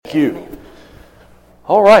Thank you.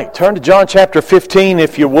 All right, turn to John chapter 15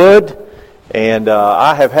 if you would. And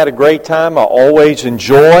I have had a great time. I always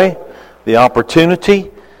enjoy the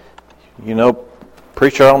opportunity. You know,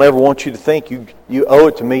 preacher, I don't ever want you to think you owe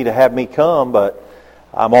it to me to have me come, but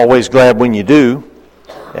I'm always glad when you do.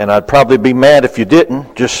 And I'd probably be mad if you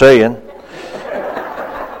didn't, just saying.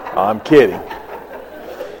 I'm kidding.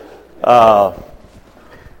 But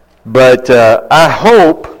I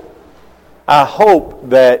hope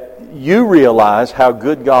that you realize how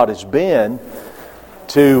good God has been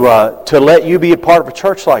to let you be a part of a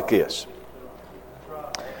church like this.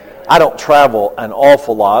 I don't travel an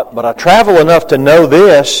awful lot, but I travel enough to know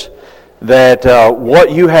this, that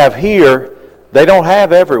what you have here, they don't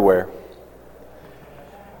have everywhere.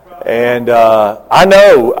 And I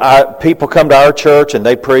know people come to our church and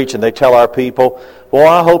they preach and they tell our people, well,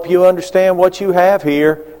 I hope you understand what you have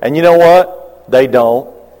here. And you know what? They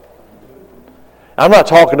don't. I'm not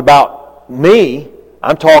talking about me.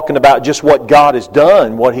 I'm talking about just what God has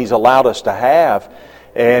done, what He's allowed us to have.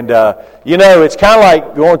 And, you know, it's kind of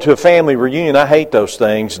like going to a family reunion. I hate those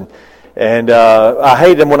things. And I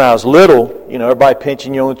hated them when I was little. You know, everybody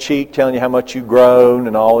pinching you on the cheek, telling you how much you've grown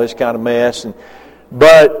and all this kind of mess.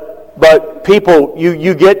 But people,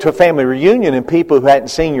 you get to a family reunion and people who hadn't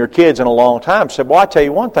seen your kids in a long time said, well, I tell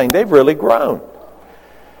you one thing, they've really grown.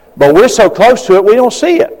 But we're so close to it, we don't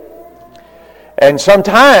see it. And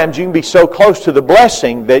sometimes you can be so close to the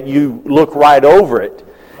blessing that you look right over it.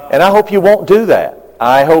 And I hope you won't do that.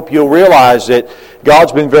 I hope you'll realize that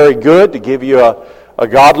God's been very good to give you a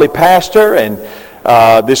godly pastor. And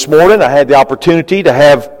this morning I had the opportunity to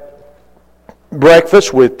have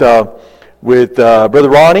breakfast with Brother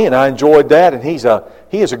Ronnie, and I enjoyed that. And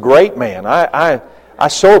he is a great man. I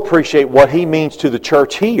so appreciate what he means to the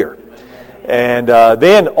church here. And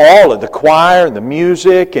then all of the choir and the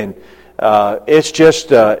music, and it's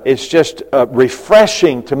just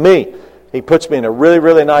refreshing to me. He puts me in a really,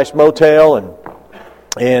 really nice motel,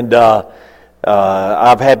 and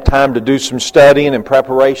I've had time to do some studying and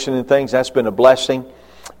preparation and things. That's been a blessing.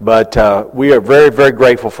 But we are very, very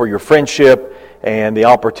grateful for your friendship and the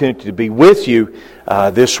opportunity to be with you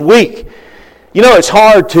this week. You know, it's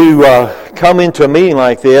hard to come into a meeting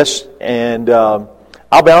like this, and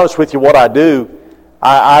I'll be honest with you, what I do,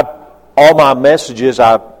 all my messages,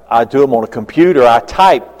 I do them on a computer. I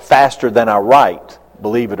type faster than I write,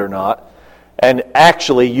 believe it or not. And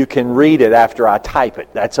actually, you can read it after I type it.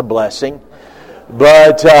 That's a blessing.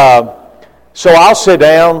 But, so I'll sit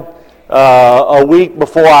down a week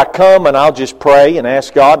before I come, and I'll just pray and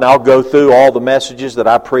ask God, and I'll go through all the messages that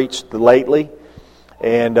I preached lately.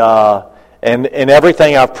 And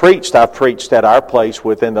everything I've preached at our place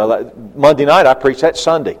within the Monday night. I preached that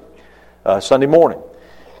Sunday morning.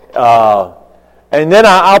 And then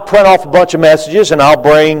I'll print off a bunch of messages, and I'll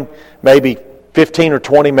bring maybe 15 or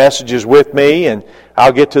 20 messages with me, and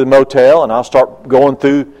I'll get to the motel, and I'll start going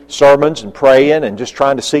through sermons and praying and just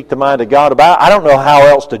trying to seek the mind of God about it. I don't know how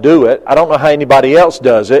else to do it. I don't know how anybody else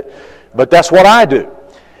does it, but that's what I do.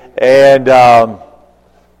 And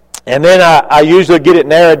then I usually get it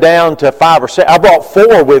narrowed down to 5 or 6. I brought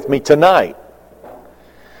 4 with me tonight.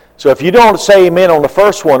 So if you don't say amen on the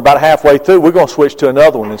first one about halfway through, we're going to switch to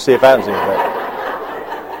another one and see if that happens anything.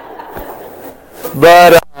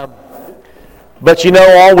 But you know,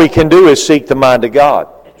 all we can do is seek the mind of God.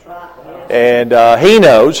 And He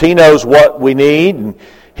knows what we need, and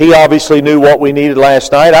He obviously knew what we needed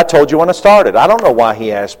last night. I told you when I started. I don't know why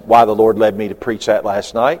the Lord led me to preach that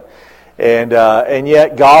last night. And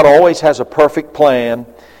yet God always has a perfect plan.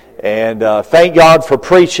 And thank God for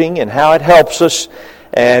preaching and how it helps us.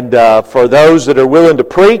 And for those that are willing to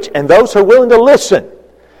preach and those who are willing to listen.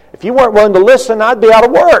 If you weren't willing to listen, I'd be out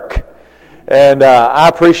of work. And I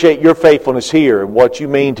appreciate your faithfulness here and what you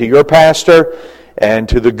mean to your pastor and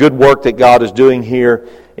to the good work that God is doing here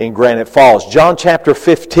in Granite Falls. John chapter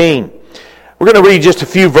 15. We're going to read just a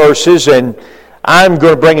few verses, and I'm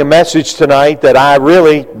going to bring a message tonight that I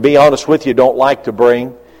really, be honest with you, don't like to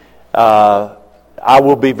bring. I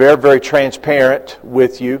will be very, very transparent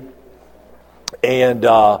with you and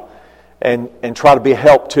try to be a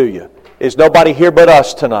help to you. There's nobody here but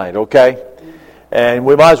us tonight, okay? And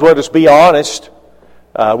we might as well just be honest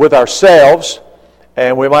with ourselves,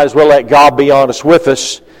 and we might as well let God be honest with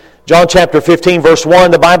us. John chapter 15, verse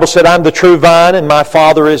 1, the Bible said, I'm the true vine, and my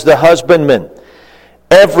Father is the husbandman.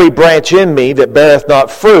 Every branch in me that beareth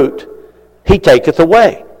not fruit, He taketh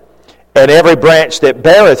away. And every branch that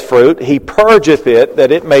beareth fruit, He purgeth it,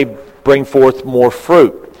 that it may bring forth more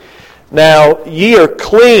fruit. Now ye are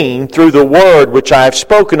clean through the word which I have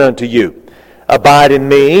spoken unto you. Abide in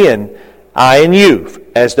me, and I in you.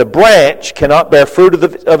 As the branch cannot bear fruit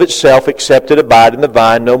of itself except it abide in the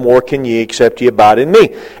vine, no more can ye except ye abide in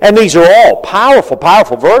me. And these are all powerful,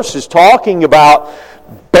 powerful verses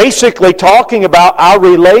basically talking about our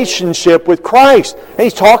relationship with Christ. And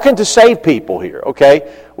he's talking to saved people here,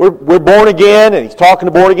 okay? We're born again, and he's talking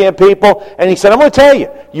to born again people. And he said, I'm going to tell you,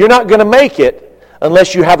 you're not going to make it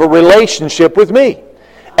unless you have a relationship with me.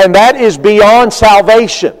 And that is beyond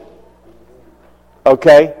salvation.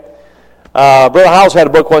 Okay? Brother Howells had a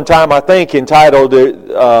book one time, I think, entitled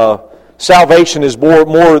Salvation is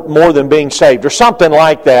more than being saved, or something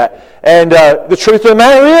like that. And the truth of the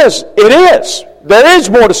matter is, it is. There is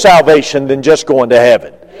more to salvation than just going to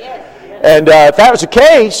heaven. And if that was the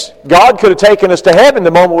case, God could have taken us to heaven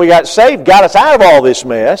the moment we got saved, got us out of all this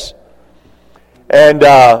mess. And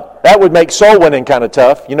that would make soul winning kind of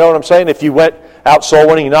tough. You know what I'm saying? If you went out soul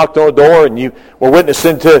winning, you knocked on a door, and you were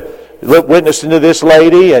witnessing to this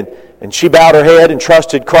lady, and she bowed her head and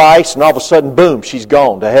trusted Christ, and all of a sudden, boom, she's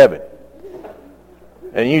gone to heaven.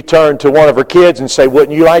 And you turn to one of her kids and say,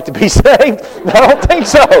 wouldn't you like to be saved? I don't think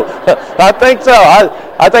so. I think so.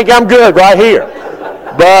 I think I'm good right here.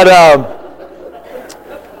 But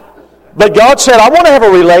God said, I want to have a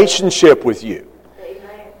relationship with you.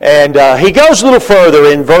 And he goes a little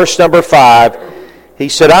further in verse number 5. He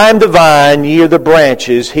said, I am the vine, ye are the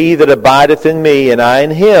branches. He that abideth in me, and I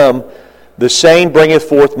in him, the same bringeth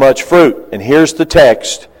forth much fruit. And here's the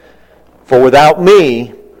text. For without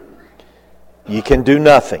me, ye can do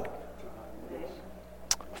nothing.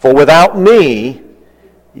 For without me,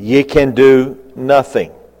 ye can do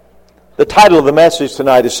nothing. The title of the message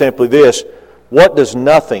tonight is simply this: what does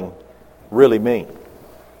nothing really mean?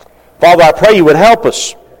 Father, I pray you would help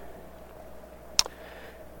us.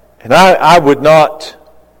 And I would not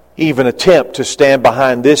even attempt to stand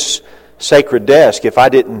behind this sacred desk if I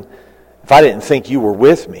didn't think you were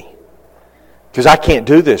with me. Because I can't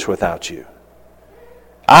do this without you.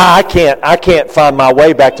 I can't find my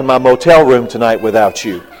way back to my motel room tonight without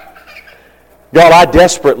you. God, I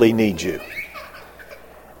desperately need you.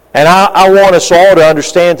 And I want us all to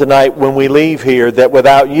understand tonight when we leave here that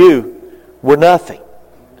without you, we're nothing.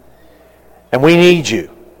 And we need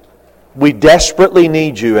you. We desperately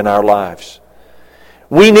need you in our lives.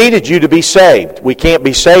 We needed you to be saved. We can't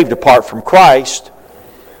be saved apart from Christ.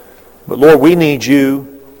 But Lord, we need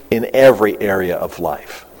you in every area of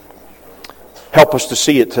life. Help us to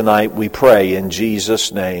see it tonight, we pray in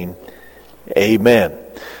Jesus' name. Amen.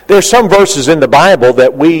 There are some verses in the Bible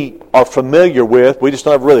that we are familiar with. We just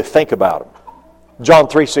don't ever really think about them. John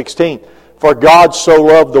 3:16. For God so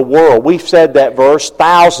loved the world. We've said that verse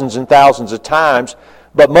thousands and thousands of times,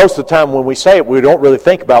 but most of the time when we say it, we don't really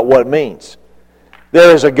think about what it means.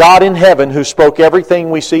 There is a God in heaven who spoke everything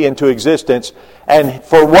we see into existence, and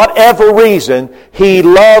for whatever reason, He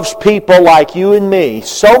loves people like you and me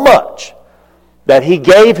so much that He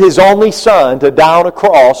gave His only Son to die on a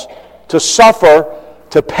cross, to suffer,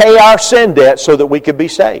 to pay our sin debt so that we could be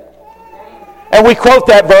saved. And we quote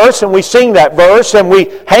that verse, and we sing that verse, and we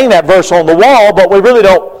hang that verse on the wall, but we really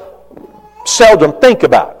don't seldom think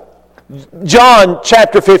about it. John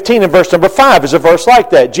chapter 15 and verse number 5 is a verse like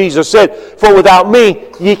that. Jesus said, for without me,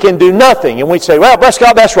 ye can do nothing. And we say, well, bless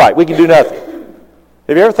God, that's right, we can do nothing.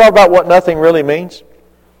 Have you ever thought about what nothing really means?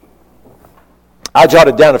 I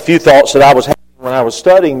jotted down a few thoughts that I was having when I was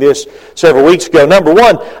studying this several weeks ago. Number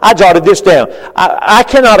one, I jotted this down. I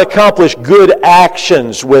cannot accomplish good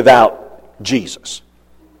actions without Jesus.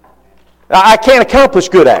 I can't accomplish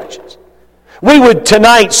good actions. We would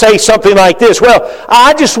tonight say something like this: well,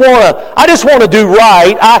 I just want to do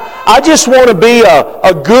right. I just want to be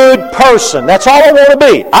a good person. That's all I want to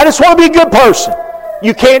be. I just want to be a good person.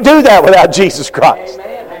 You can't do that without Jesus Christ.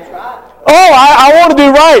 Amen. That's right. Oh, I want to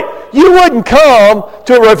do right. You wouldn't come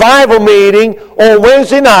to a revival meeting on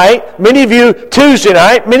Wednesday night, many of you Tuesday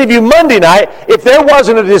night, many of you Monday night, if there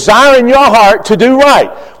wasn't a desire in your heart to do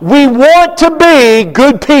right. We want to be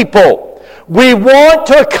good people. We want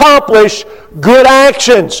to accomplish good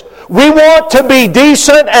actions. We want to be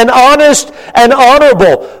decent and honest and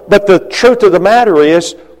honorable. But the truth of the matter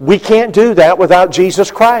is, we can't do that without Jesus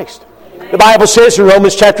Christ. The Bible says in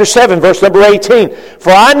Romans chapter 7, verse number 18,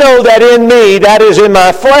 for I know that in me, that is in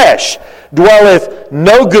my flesh, dwelleth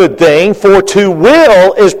no good thing, for to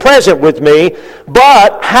will is present with me,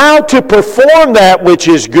 but how to perform that which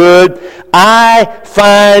is good, I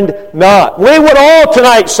find not. We would all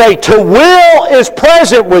tonight say, to will is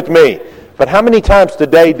present with me. But how many times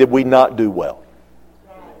today did we not do well?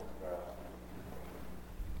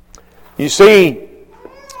 You see,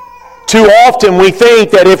 too often we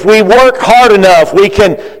think that if we work hard enough, we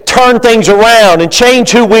can turn things around and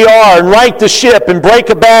change who we are and right the ship and break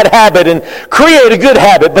a bad habit and create a good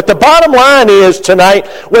habit. But the bottom line is tonight,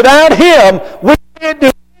 without Him, we can't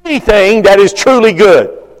do anything that is truly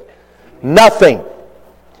good. Nothing.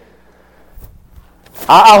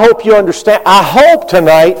 I hope you understand. I hope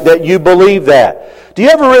tonight that you believe that. Do you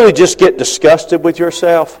ever really just get disgusted with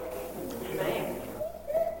yourself?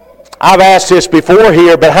 I've asked this before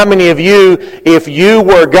here, but how many of you, if you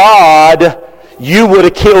were God, you would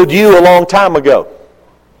have killed you a long time ago?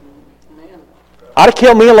 I'd have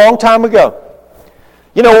killed me a long time ago.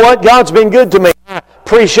 You know what? God's been good to me. I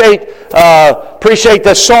appreciate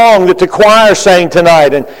the song that the choir sang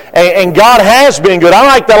tonight. And God has been good. I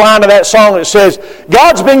like the line of that song that says,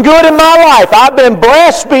 God's been good in my life. I've been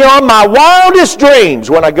blessed beyond my wildest dreams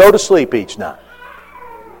when I go to sleep each night.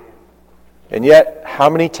 And yet, how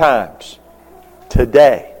many times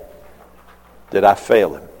today did I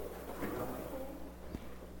fail Him?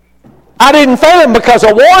 I didn't fail Him because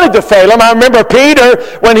I wanted to fail Him. I remember Peter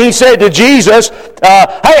when he said to Jesus,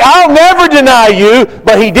 hey, I'll never deny you.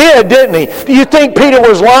 But he did, didn't he? Do you think Peter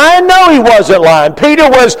was lying? No, he wasn't lying. Peter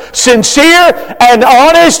was sincere and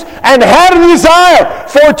honest and had a desire.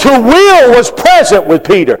 For to will was present with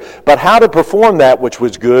Peter. But how to perform that which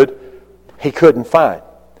was good, he couldn't find.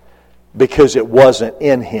 Because it wasn't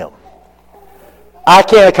in him. I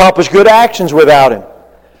can't accomplish good actions without Him.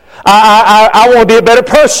 I want to be a better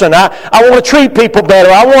person. I want to treat people better.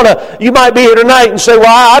 You might be here tonight and say,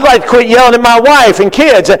 well, I'd like to quit yelling at my wife and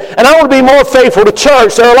kids. And I want to be more faithful to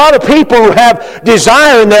church. There are a lot of people who have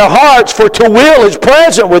desire in their hearts for to will is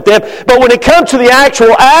present with them. But when it comes to the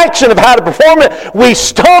actual action of how to perform it, we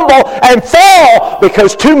stumble and fall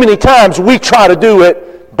because too many times we try to do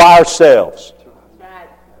it by ourselves.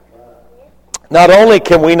 Not only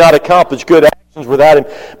can we not accomplish good actions without Him,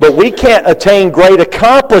 but we can't attain great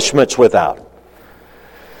accomplishments without Him.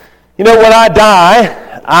 You know, when I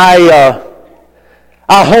die,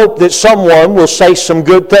 I hope that someone will say some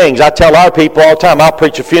good things. I tell our people all the time, I'll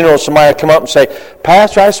preach a funeral, somebody will come up and say,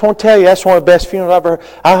 Pastor, I just want to tell you, that's one of the best funerals I've ever heard.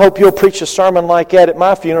 I hope you'll preach a sermon like that at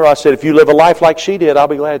my funeral. I said, if you live a life like she did, I'll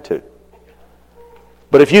be glad to.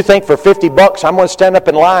 But if you think for $50 I'm going to stand up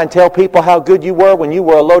and lie and tell people how good you were when you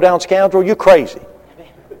were a low-down scoundrel, you're crazy.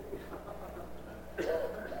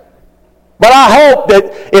 But I hope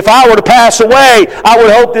that if I were to pass away, I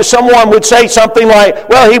would hope that someone would say something like,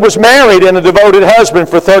 well, he was married and a devoted husband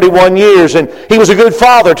for 31 years, and he was a good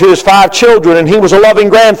father to his 5 children, and he was a loving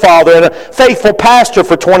grandfather and a faithful pastor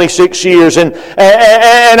for 26 years. And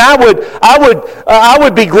I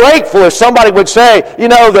would be grateful if somebody would say, you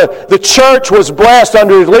know, the church was blessed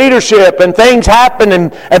under his leadership, and things happened,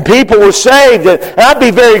 and people were saved. And I'd be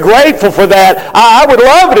very grateful for that. I would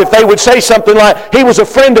love it if they would say something like, he was a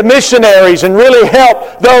friend of missionaries and really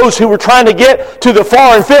help those who were trying to get to the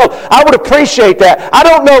foreign field. I would appreciate that. I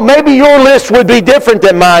don't know, maybe your list would be different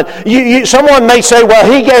than mine. Someone may say, well,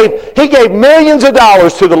 he gave millions of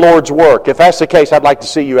dollars to the Lord's work. If that's the case, I'd like to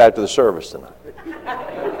see you after the service tonight.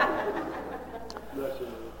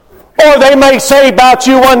 Or they may say about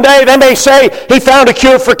you one day, they may say he found a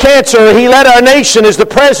cure for cancer, or he led our nation as the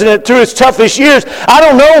president through its toughest years. I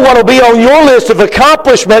don't know what will be on your list of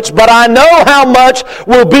accomplishments, but I know how much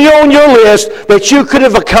will be on your list that you could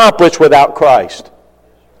have accomplished without Christ.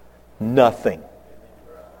 Nothing.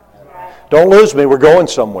 Don't lose me, we're going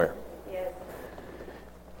somewhere.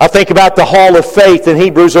 I think about the hall of faith in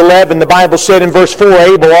Hebrews 11. The Bible said in verse 4,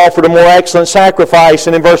 Abel offered a more excellent sacrifice.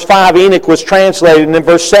 And in verse 5, Enoch was translated. And in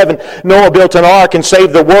verse 7, Noah built an ark and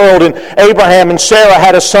saved the world. And Abraham and Sarah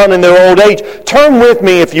had a son in their old age. Turn with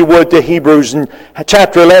me, if you would, to Hebrews in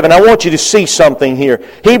chapter 11. I want you to see something here.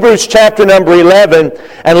 Hebrews chapter number 11.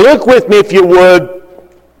 And look with me, if you would,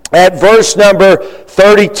 at verse number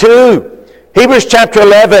 32. Hebrews chapter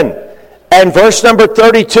 11 and verse number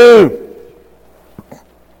 32.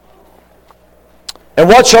 And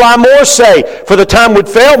what shall I more say? For the time would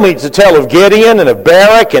fail me to tell of Gideon and of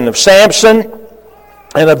Barak and of Samson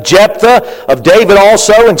and of Jephthah, of David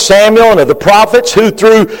also, and Samuel, and of the prophets, who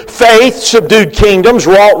through faith subdued kingdoms,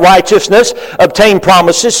 wrought righteousness, obtained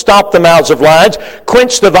promises, stopped the mouths of lions,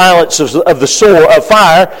 quenched the violence of the sword of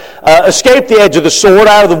fire, escaped the edge of the sword,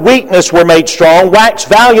 out of the weakness were made strong, waxed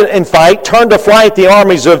valiant in fight, turned to flight the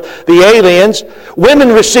armies of the aliens. Women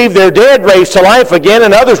received their dead raised to life again,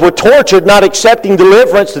 and others were tortured, not accepting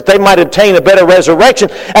deliverance, that they might obtain a better resurrection.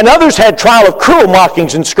 And others had trial of cruel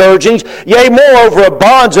mockings and scourgings, yea, moreover,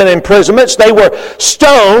 bonds and imprisonments. They were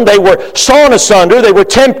stoned. They were sawn asunder. They were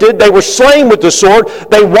tempted. They were slain with the sword.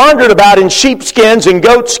 They wandered about in sheepskins and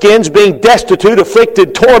goatskins, being destitute,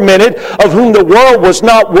 afflicted, tormented, of whom the world was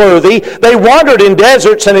not worthy. They wandered in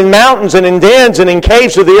deserts and in mountains and in dens and in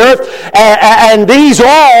caves of the earth. And these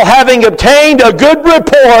all, having obtained a good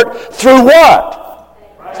report through what?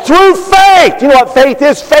 Through faith. You know what faith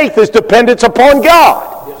is? Faith is dependence upon God.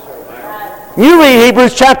 You read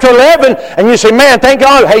Hebrews chapter 11 and you say, man, thank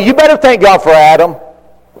God. Hey, you better thank God for Adam.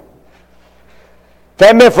 If it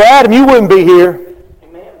hadn't been for Adam, you wouldn't be here.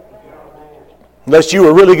 Unless you were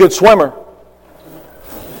a really good swimmer.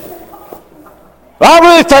 I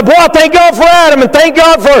really thought, boy, I thank God for Adam, and thank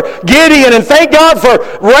God for Gideon, and thank God for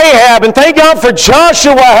Rahab, and thank God for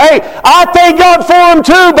Joshua. Hey, I thank God for them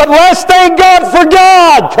too, but let's thank God for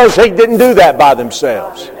God, because they didn't do that by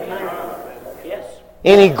themselves.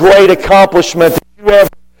 Any great accomplishment that you ever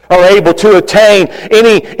are able to attain,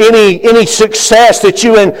 any success that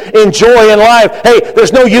you enjoy in life, hey,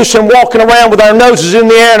 there's no use in walking around with our noses in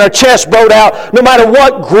the air and our chest bowed out. No matter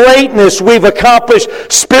what greatness we've accomplished,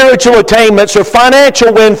 spiritual attainments or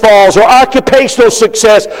financial windfalls or occupational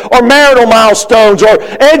success or marital milestones or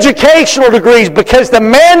educational degrees, because the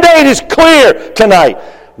mandate is clear tonight.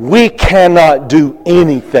 We cannot do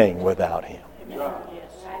anything without Him.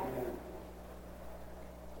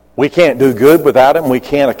 We can't do good without Him. We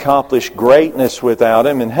can't accomplish greatness without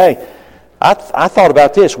Him. And hey, I thought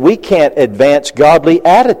about this. We can't advance godly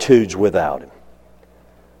attitudes without Him.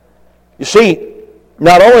 You see,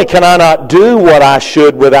 not only can I not do what I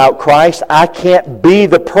should without Christ, I can't be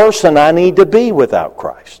the person I need to be without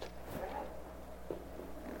Christ.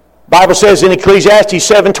 The Bible says in Ecclesiastes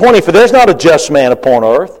 7:20, for there's not a just man upon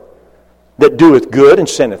earth that doeth good and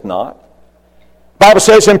sinneth not. The Bible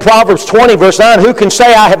says in Proverbs 20, verse 9, who can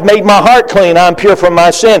say, I have made my heart clean, I am pure from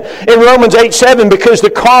my sin? In Romans 8:7, because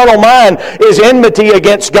the carnal mind is enmity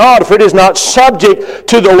against God, for it is not subject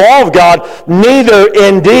to the law of God, neither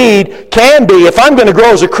indeed can be. If I'm going to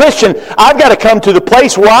grow as a Christian, I've got to come to the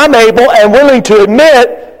place where I'm able and willing to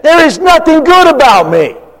admit there is nothing good about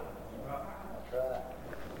me.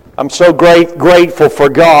 I'm so grateful for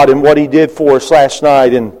God and what He did for us last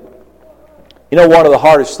night. And you know, one of the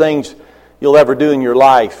hardest things you'll ever do in your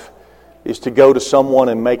life is to go to someone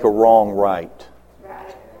and make a wrong right.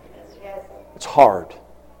 It's hard.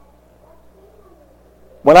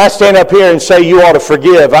 When I stand up here and say you ought to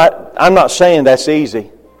forgive, I'm not saying that's easy.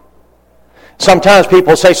 Sometimes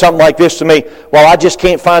people say something like this to me, well, I just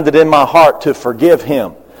can't find it in my heart to forgive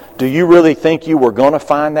him. Do you really think you were going to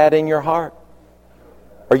find that in your heart?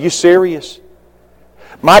 Are you serious?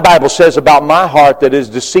 My Bible says about my heart that is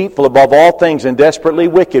deceitful above all things and desperately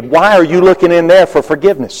wicked. Why are you looking in there for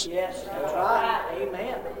forgiveness? Yes, that's right.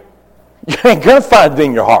 Amen. You ain't going to find it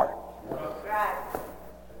in your heart.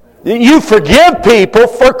 You forgive people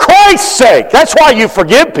for Christ's sake. That's why you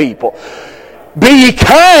forgive people. Be ye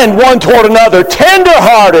kind one toward another,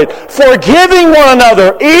 tender-hearted, forgiving one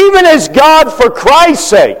another, even as God for Christ's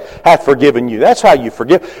sake hath forgiven you. That's how you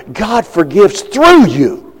forgive. God forgives through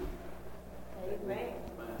you.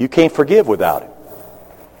 You can't forgive without Him.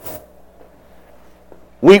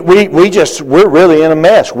 We're really in a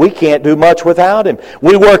mess. We can't do much without Him.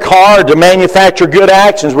 We work hard to manufacture good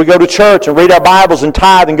actions. We go to church and read our Bibles and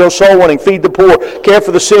tithe and go soul winning, feed the poor, care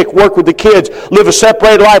for the sick, work with the kids, live a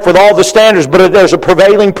separated life with all the standards. But there's a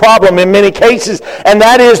prevailing problem in many cases, and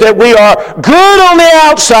that is that we are good on the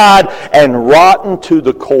outside and rotten to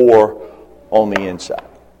the core on the inside.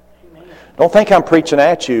 Don't think I'm preaching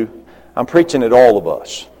at you. I'm preaching at all of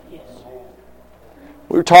us.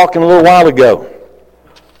 We were talking a little while ago,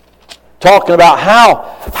 talking about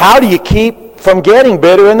how do you keep from getting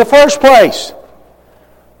bitter in the first place?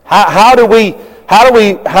 How do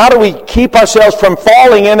we keep ourselves from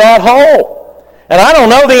falling in that hole? And I don't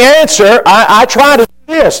know the answer. I try to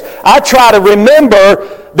do this. I try to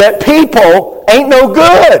remember that people ain't no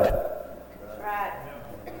good.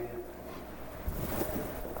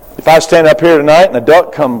 If I stand up here tonight and a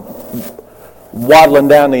duck come waddling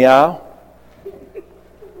down the aisle,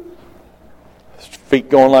 feet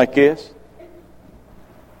going like this,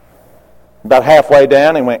 about halfway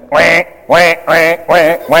down, he went whack, whack, whack,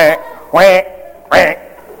 whack, whack, whack,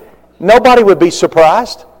 whack. Nobody would be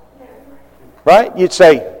surprised, right? You'd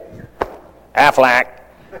say, Aflac.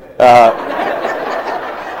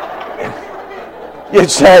 You'd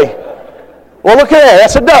say, well, look at that,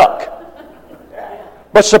 that's a duck.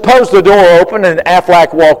 But suppose the door opened and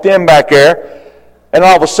Aflac walked in back there, and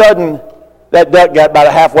all of a sudden, that duck got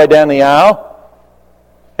about halfway down the aisle,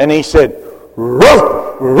 and he said,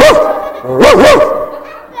 roof, roof, roof,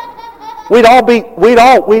 roof.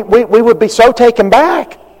 we would be so taken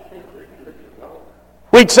back.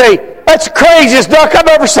 We'd say, that's the craziest duck I've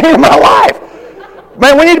ever seen in my life.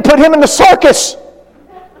 Man, we need to put him in the circus.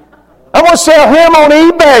 I want to sell him on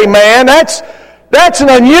eBay, man. That's an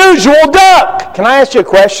unusual duck. Can I ask you a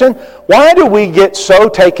question? Why do we get so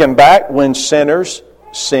taken back when sinners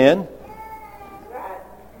sin?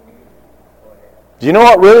 Do you know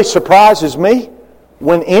what really surprises me?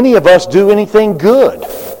 When any of us do anything good.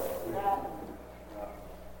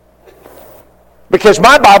 Because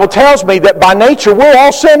my Bible tells me that by nature we're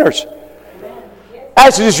all sinners.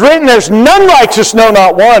 As it is written, there's none righteous, no,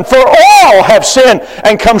 not one. For all have sinned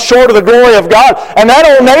and come short of the glory of God. And that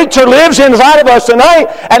old nature lives inside of us tonight.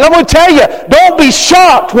 And I'm going to tell you, don't be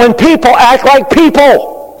shocked when people act like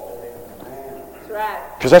people.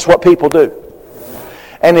 Because that's what people do.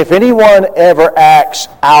 And if anyone ever acts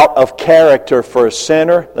out of character for a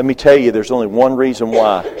sinner, let me tell you, there's only one reason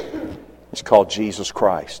why. It's called Jesus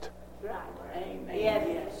Christ.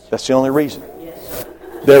 That's the only reason.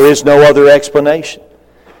 There is no other explanation.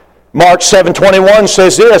 Mark 7:21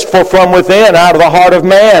 says this, for from within, out of the heart of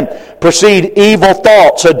man, proceed evil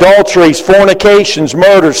thoughts, adulteries, fornications,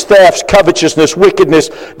 murders, thefts, covetousness, wickedness,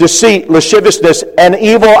 deceit, lasciviousness, an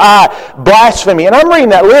evil eye, blasphemy. And I'm reading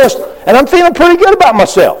that list, and I'm feeling pretty good about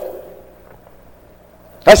myself.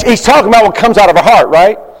 He's talking about what comes out of our heart,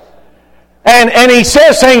 right? And he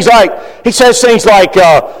says things like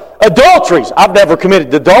adulteries. I've never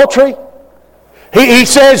committed adultery. He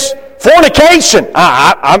says fornication.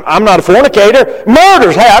 I'm not a fornicator.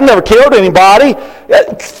 Murders. Hey, I've never killed anybody.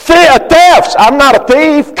 Thefts. I'm not a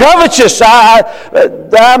thief. Covetous.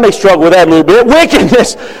 I may struggle with that a little bit.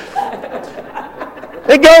 Wickedness.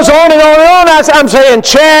 It goes on and on and on. I'm saying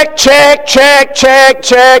check, check, check, check,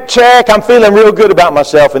 check, check. I'm feeling real good about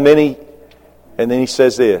myself. And then he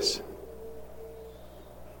says this.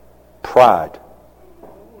 Pride.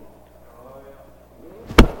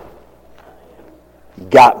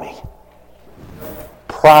 Got me.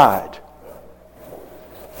 Pride.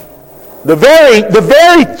 The very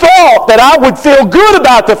thought that I would feel good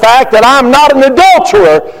about the fact that I'm not an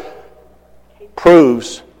adulterer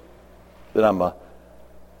proves that I'm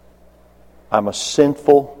a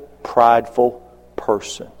sinful, prideful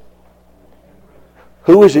person.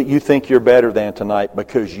 Who is it you think you're better than tonight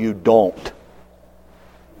because you don't?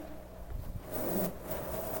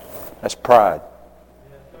 That's pride.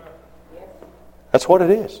 That's what it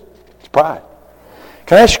is. It's pride.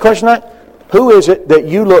 Can I ask you a question tonight? Who is it that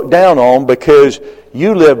you look down on because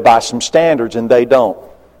you live by some standards and they don't?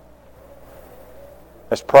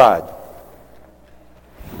 That's pride.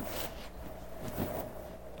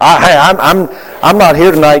 I'm not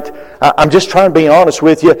here tonight. I'm just trying to be honest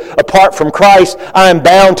with you. Apart from Christ, I am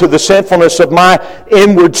bound to the sinfulness of my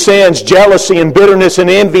inward sins, jealousy and bitterness and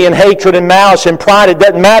envy and hatred and malice and pride. It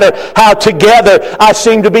doesn't matter how together I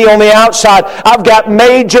seem to be on the outside. I've got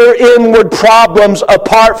major inward problems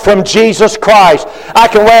apart from Jesus Christ. I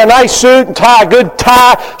can wear a nice suit and tie a good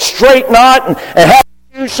tie, straight knot, and have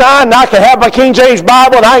shine, and I can have my King James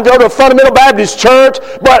Bible, and I can go to a fundamental Baptist church,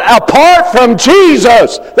 but apart from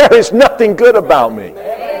Jesus, there is nothing good about me.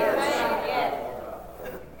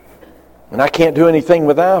 And I can't do anything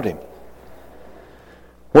without Him.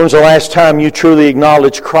 When was the last time you truly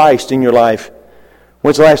acknowledged Christ in your life?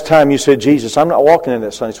 When's the last time you said, Jesus, I'm not walking in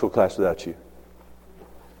that Sunday school class without you?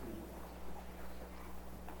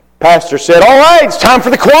 Pastor said, all right, it's time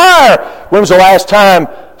for the choir. When was the last time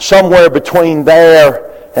somewhere between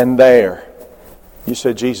there and there you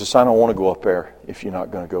said, Jesus, I don't want to go up there if you're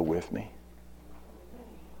not going to go with me?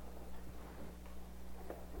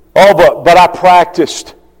 Oh, but I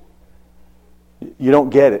practiced. You don't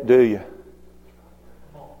get it, do you?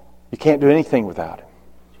 You can't do anything without Him.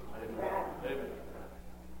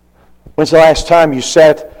 When's the last time you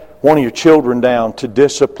sat one of your children down to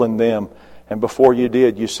discipline them, and before you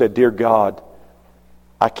did, you said, Dear God,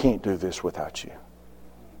 I can't do this without you.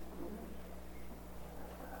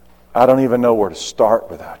 I don't even know where to start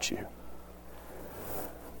without you.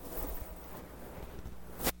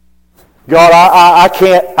 God,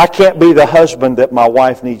 I can't be the husband that my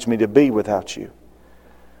wife needs me to be without you.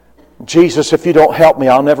 Jesus, if you don't help me,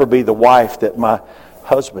 I'll never be the wife that my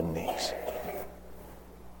husband needs.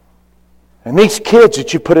 And these kids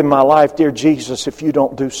that you put in my life, dear Jesus, if you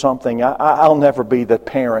don't do something, I'll never be the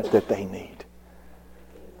parent that they need.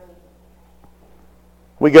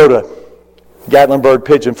 We go to Gatlinburg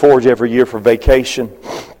Pigeon Forge every year for vacation.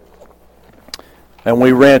 And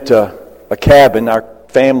we rent a cabin. Our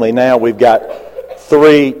family now, we've got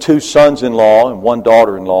two sons-in-law and one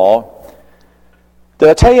daughter-in-law. Did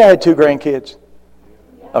I tell you I had 2 grandkids?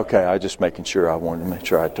 Okay, I was just making sure. I wanted to make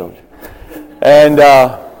sure I told you. And,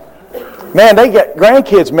 man,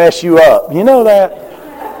 grandkids mess you up. You know that?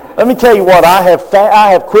 Let me tell you what, I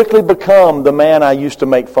have quickly become the man I used to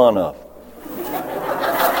make fun of.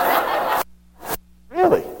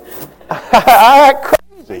 Really. I act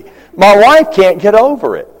crazy. My wife can't get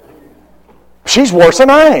over it. She's worse than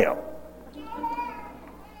I am.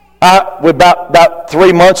 About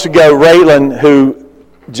 3 months ago, Raylan, who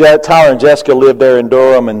Tyler and Jessica lived there in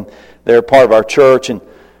Durham, and they're part of our church, and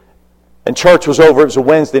church was over. It was a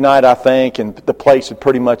Wednesday night, I think, and the place had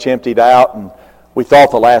pretty much emptied out, and we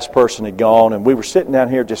thought the last person had gone, and we were sitting down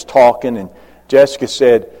here just talking, and Jessica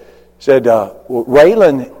said, well,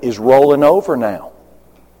 Raylan is rolling over now.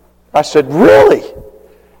 I said, really?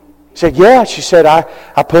 She said, yeah. She said, I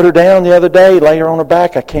put her down the other day, lay her on her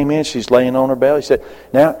back. I came in, she's laying on her belly. She said,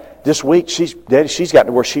 now, this week, she's gotten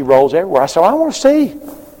to where she rolls everywhere. I said, I want to see.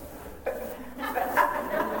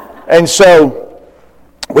 And so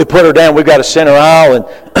we put her down. We've got a center aisle, and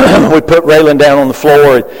we put Raylan down on the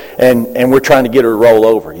floor, and we're trying to get her to roll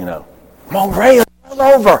over, you know. Come on, Raylan, roll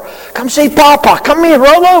over. Come see Papa. Come here,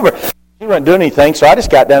 roll over. She wasn't doing anything, so I just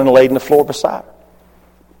got down and laid on the floor beside her.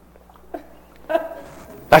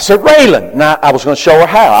 I said, Raylan. Now, I was going to show her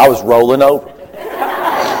how. I was rolling over.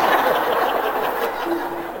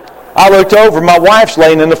 I looked over. My wife's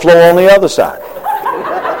laying on the floor on the other side.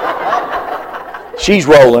 She's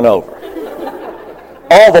rolling over.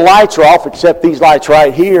 All the lights are off except these lights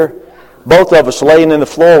right here. Both of us laying in the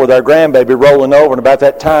floor with our grandbaby rolling over, and about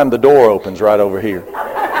that time, the door opens right over here.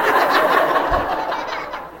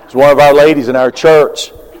 It's one of our ladies in our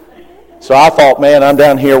church. So I thought, man, I'm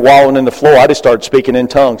down here wallowing in the floor. I just started speaking in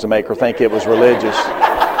tongues to make her think it was religious.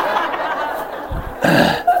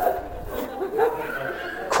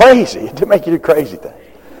 Crazy. To make you do crazy things.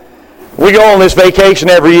 We go on this vacation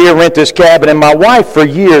every year, rent this cabin, and my wife for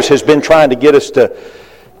years has been trying to get us to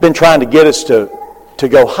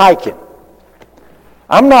go hiking.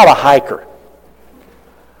 I'm not a hiker.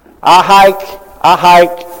 I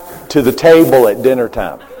hike to the table at dinner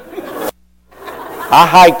time. I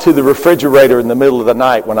hike to the refrigerator in the middle of the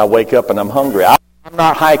night when I wake up and I'm hungry. I'm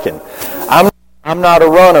not hiking. I'm not a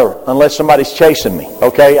runner unless somebody's chasing me.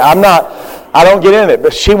 Okay, I don't get in it.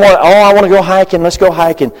 But I want to go hiking. Let's go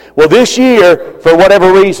hiking. Well, this year, for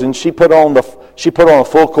whatever reason, she put on a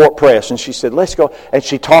full court press, and she said, "Let's go." And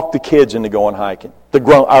she talked the kids into going hiking,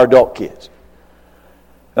 our adult kids.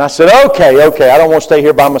 And I said, "Okay. I don't want to stay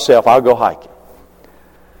here by myself. I'll go hiking."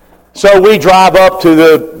 So we drive up to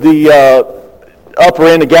the upper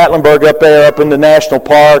end of Gatlinburg up there, up in the national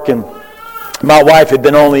park, and my wife had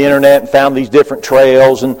been on the internet and found these different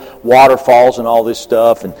trails and waterfalls and all this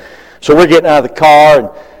stuff. And so we're getting out of the car, and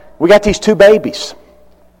we got these two babies.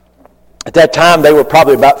 At that time, they were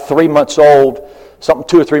probably about 3 months old,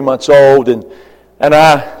 2 or 3 months old, and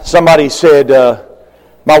somebody said,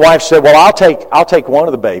 my wife said, "Well, I'll take one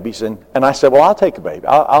of the babies," and I said, "Well, I'll take a baby.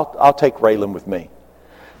 I'll take Raylan with me."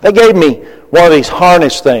 They gave me one of these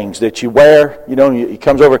harness things that you wear, you know, and it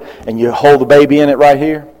comes over and you hold the baby in it right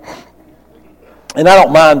here. And I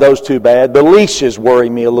don't mind those too bad. The leashes worry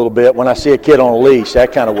me a little bit. When I see a kid on a leash,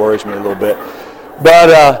 that kind of worries me a little bit. But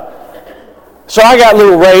so I got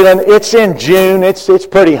little Raylan. It's in June. It's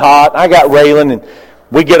pretty hot. I got Raylan, and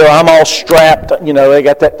we get her. I'm all strapped. You know, they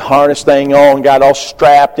got that harness thing on, got all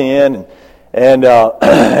strapped in, and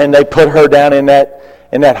they put her down in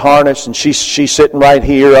that harness, and she's sitting right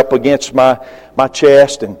here up against my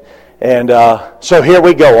chest, and so here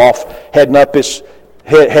we go off heading up this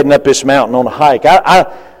mountain on a hike.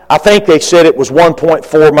 I think they said it was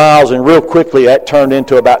 1.4 miles, and real quickly that turned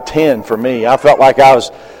into about 10 for me. I felt like I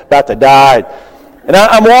was about to die, and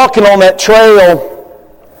I'm walking on that trail,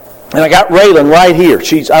 and I got Raylan right here.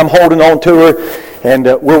 I'm holding on to her, and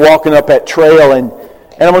we're walking up that trail, and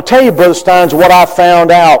I'm going to tell you, Brother Steins, what I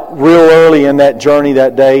found out real early in that journey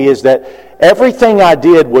that day is that everything I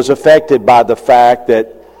did was affected by the fact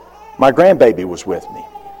that my grandbaby was with me.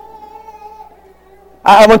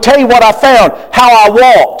 I'm going to tell you what I found. How I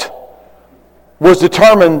walked was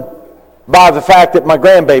determined by the fact that my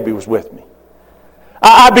grandbaby was with me.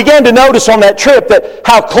 I began to notice on that trip that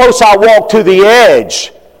how close I walked to the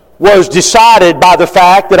edge was decided by the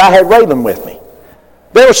fact that I had Raylan with me.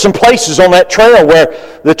 There were some places on that trail where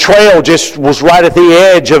the trail just was right at the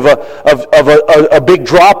edge of a big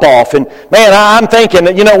drop-off. And man, I'm thinking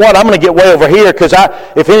that, you know what, I'm going to get way over here because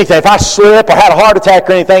if I slip or had a heart attack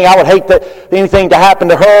or anything, I would hate anything to happen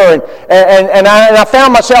to her. And I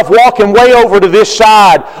found myself walking way over to this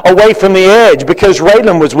side away from the edge because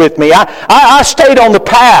Raylan was with me. I stayed on the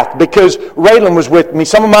path because Raylan was with me.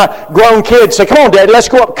 Some of my grown kids say, "Come on, Daddy, let's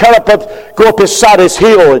go up this side of this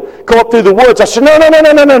hill and go up through the woods." I said, No.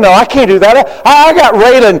 no, I can't do that. I got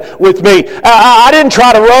Raylan with me. I didn't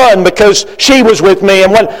try to run because she was with me.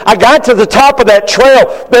 And when I got to the top of that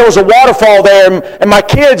trail, there was a waterfall there, and my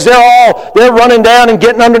kids, they're running down and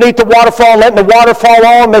getting underneath the waterfall, letting the water fall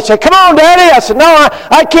on. They say, come on, Daddy. I said, no,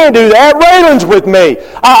 I can't do that. Raylan's with me.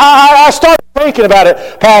 I started thinking about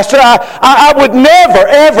it, Pastor. I would never,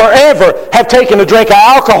 ever, ever have taken a drink of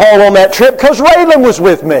alcohol on that trip because Raylan was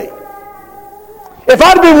with me. If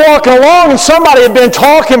I'd have been walking along and somebody had been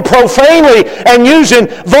talking profanely and using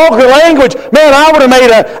vulgar language, man, I would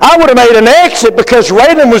have made an exit because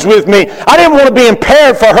Raylan was with me. I didn't want to be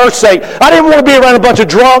impaired for her sake. I didn't want to be around a bunch of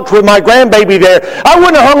drunks with my grandbaby there. I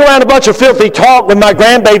wouldn't have hung around a bunch of filthy talk with my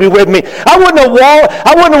grandbaby with me. I wouldn't have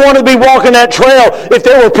wanted to be walking that trail if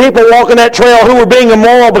there were people walking that trail who were being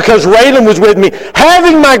immoral because Raylan was with me.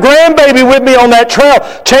 Having my grandbaby with me on that trail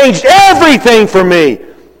changed everything for me.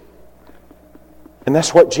 And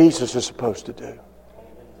that's what Jesus is supposed to do.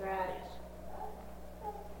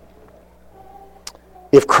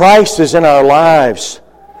 If Christ is in our lives,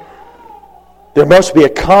 there must be a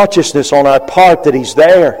consciousness on our part that He's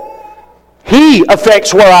there. He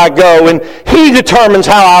affects where I go, and He determines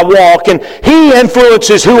how I walk, and He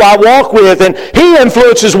influences who I walk with, and He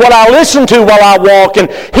influences what I listen to while I walk, and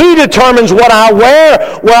He determines what I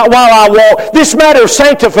wear while I walk. This matter of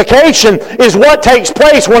sanctification is what takes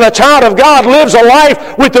place when a child of God lives a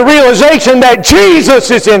life with the realization that Jesus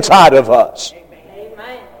is inside of us.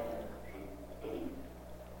 Amen.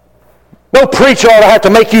 No preacher ought to have to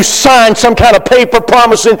make you sign some kind of paper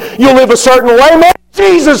promising you'll live a certain way. Man,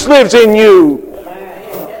 Jesus lives in you.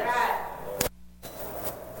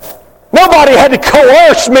 Nobody had to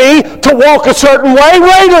coerce me to walk a certain way.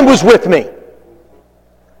 Raylan was with me.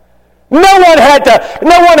 No one had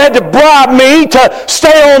to bribe me to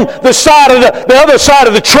stay on the other side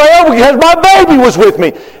of the trail because my baby was with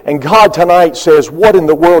me. And God tonight says, what in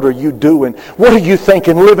the world are you doing? What are you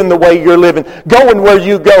thinking? Living the way you're living, going where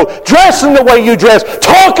you go, dressing the way you dress,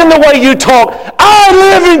 talking the way you talk. I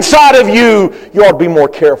live inside of you. You ought to be more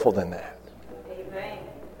careful than that.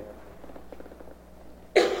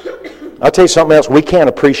 I'll tell you something else. We can't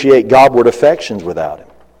appreciate Godward affections without Him.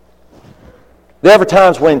 There are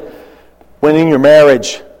times when in your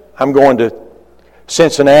marriage, I'm going to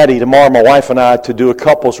Cincinnati tomorrow, my wife and I, to do a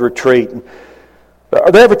couples retreat.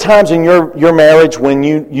 Are there ever times in your marriage when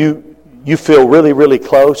you feel really, really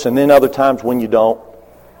close, and then other times when you don't?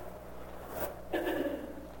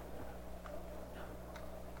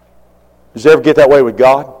 Does it ever get that way with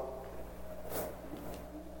God?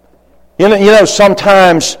 You know,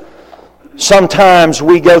 sometimes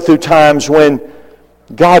we go through times when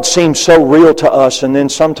God seems so real to us, and then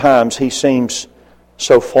sometimes He seems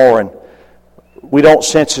so foreign. We don't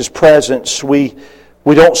sense His presence. We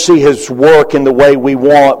don't see His work in the way we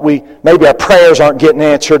want. Maybe our prayers aren't getting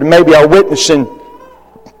answered. Maybe our witnessing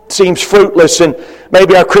seems fruitless, and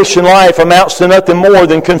maybe our Christian life amounts to nothing more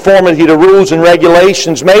than conformity to rules and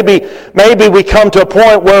regulations. Maybe we come to a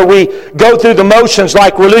point where we go through the motions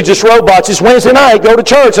like religious robots. It's Wednesday night, go to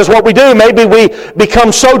church, that's what we do. Maybe we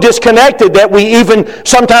become so disconnected that we even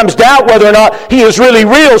sometimes doubt whether or not He is really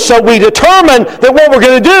real, so we determine that what we're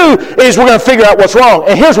going to do is we're going to figure out what's wrong.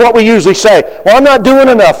 And here's what we usually say: well, I'm not doing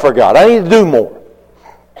enough for God. I need to do more.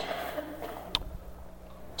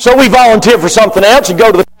 So we volunteer for something else and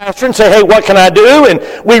go to the pastor and say, hey, what can I do? And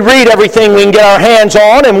we read everything we can get our hands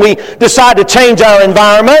on, and we decide to change our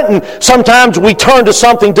environment. And sometimes we turn to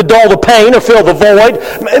something to dull the pain or fill the void,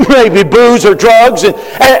 maybe booze or drugs.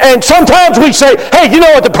 And sometimes we say, hey, you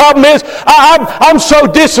know what the problem is? I'm so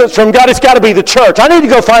distant from God, it's got to be the church. I need to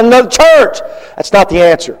go find another church. That's not the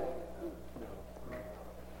answer.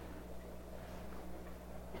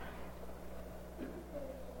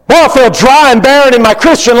 Well, I feel dry and barren in my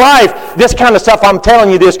Christian life. This kind of stuff, I'm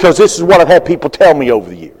telling you this because this is what I've had people tell me over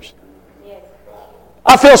the years.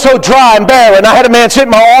 I feel so dry and barren. I had a man sit in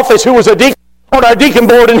my office who was a deacon on our deacon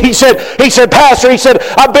board, and he said, Pastor,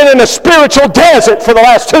 I've been in a spiritual desert for the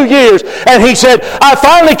last 2 years. And he said, I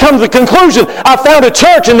finally come to the conclusion, I found a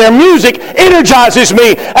church and their music energizes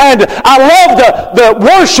me. And I love the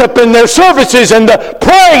worship and their services and the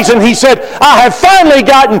praise. And he said, I have finally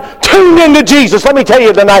gotten tuned into Jesus. Let me tell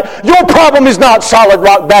you tonight, your problem is not Solid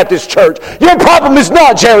Rock Baptist Church. Your problem is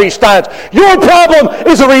not Jerry Stein's. Your problem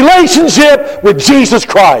is a relationship with Jesus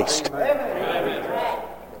Christ. Amen.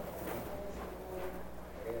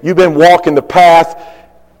 You've been walking the path.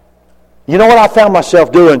 You know what I found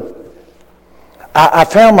myself doing? I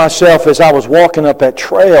found myself as I was walking up that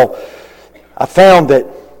trail, I found that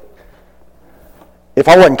if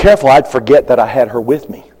I wasn't careful, I'd forget that I had her with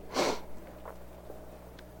me.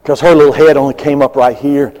 Because her little head only came up right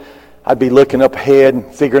here. I'd be looking up ahead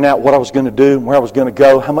and figuring out what I was going to do, where I was going to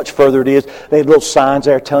go, how much further it is. They had little signs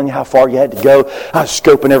there telling you how far you had to go. I was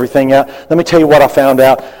scoping everything out. Let me tell you what I found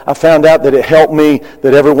out. I found out that it helped me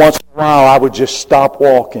that every once in a while I would just stop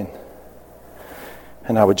walking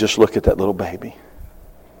and I would just look at that little baby.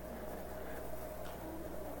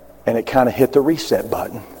 And it kind of hit the reset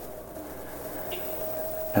button.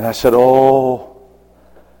 And I said, oh,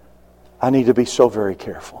 I need to be so very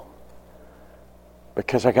careful.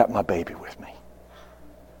 Because I got my baby with me.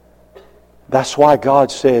 That's why God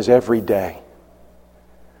says every day,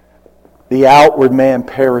 the outward man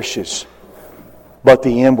perishes, but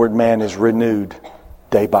the inward man is renewed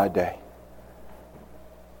day by day.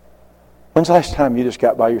 When's the last time you just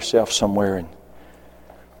got by yourself somewhere and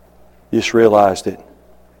you just realized that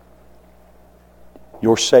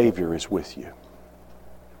your Savior is with you?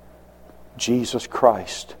 Jesus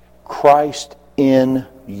Christ. Christ in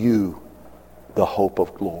you, the hope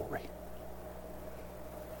of glory.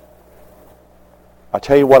 I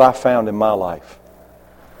tell you what I found in my life.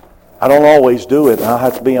 I don't always do it, and I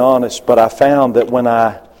have to be honest, but I found that when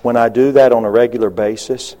I do that on a regular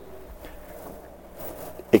basis,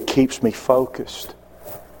 it keeps me focused.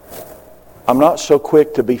 I'm not so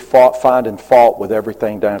quick to be finding fault with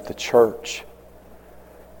everything down at the church.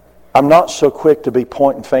 I'm not so quick to be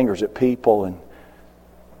pointing fingers at people and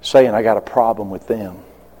saying I got a problem with them.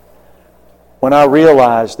 When I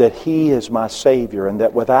realize that He is my Savior and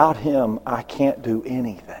that without Him I can't do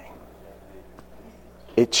anything,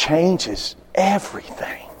 it changes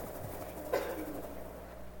everything.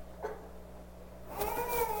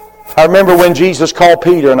 I remember when Jesus called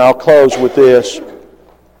Peter, and I'll close with this.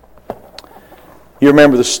 You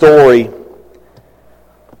remember the story.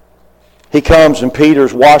 He comes and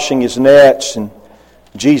Peter's washing his nets and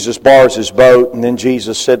Jesus bars his boat, and then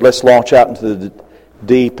Jesus said, let's launch out into the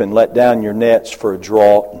deep and let down your nets for a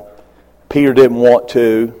draught. Peter didn't want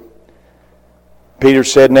to. Peter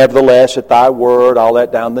said, nevertheless, at thy word, I'll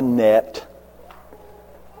let down the net.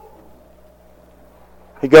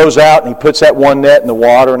 He goes out and he puts that one net in the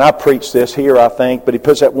water, and I preached this here, I think, but he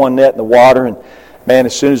puts that one net in the water, and man,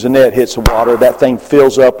 as soon as the net hits the water, that thing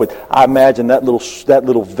fills up with, I imagine, that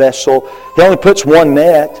little vessel. He only puts one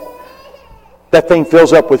net. That thing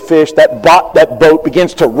fills up with fish. That boat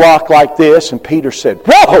begins to rock like this. And Peter said,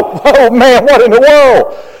 whoa, man, what in the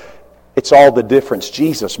world? It's all the difference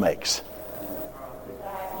Jesus makes.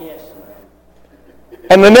 Yes.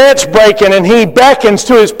 And the net's breaking, and he beckons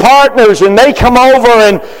to his partners, and they come over,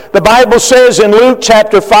 and the Bible says in Luke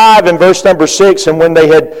chapter 5 and verse number 6, and when they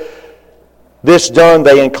had this done,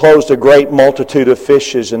 they enclosed a great multitude of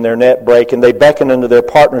fishes in their net break, and they beckoned unto their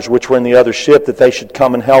partners which were in the other ship that they should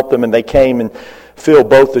come and help them, and they came and filled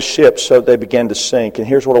both the ships, so they began to sink. And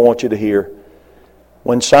here's what I want you to hear.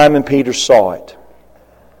 When Simon Peter saw it,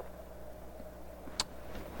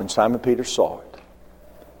 when Simon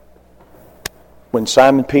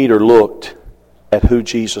Peter looked at who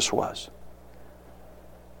Jesus was,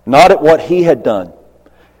 not at what he had done.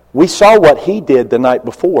 We saw what he did the night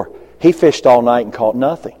before. He fished all night and caught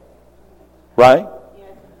nothing. Right?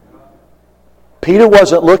 Peter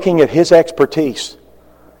wasn't looking at his expertise,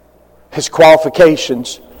 his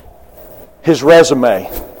qualifications, his resume.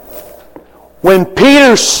 When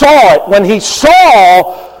Peter saw it, when he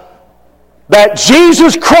saw that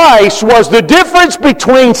Jesus Christ was the difference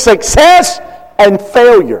between success and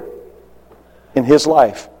failure in his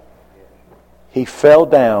life, he fell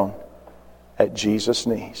down at Jesus'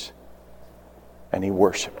 knees and he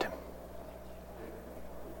worshiped Him.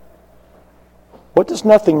 What does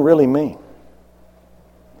nothing really mean?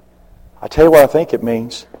 I tell you what I think it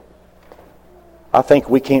means. I think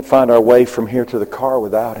we can't find our way from here to the car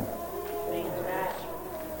without Him.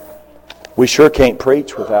 We sure can't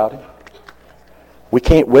preach without Him. We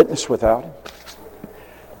can't witness without Him.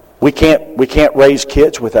 We can't raise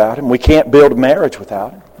kids without Him. We can't build a marriage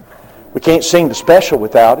without Him. We can't sing the special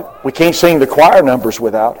without Him. We can't sing the choir numbers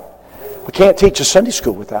without Him. We can't teach a Sunday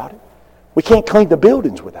school without Him. We can't clean the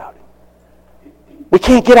buildings without Him. We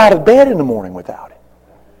can't get out of bed in the morning without Him.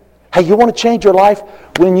 Hey, you want to change your life?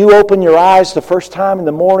 When you open your eyes the first time in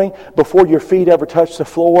the morning, before your feet ever touch the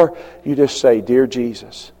floor, you just say, Dear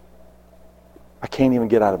Jesus, I can't even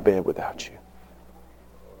get out of bed without You.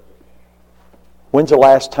 When's the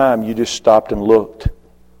last time you just stopped and looked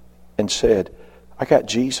and said, I got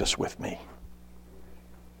Jesus with me.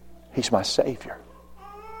 He's my Savior.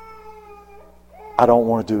 I don't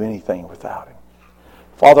want to do anything without Him.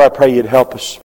 Father, I pray You'd help us.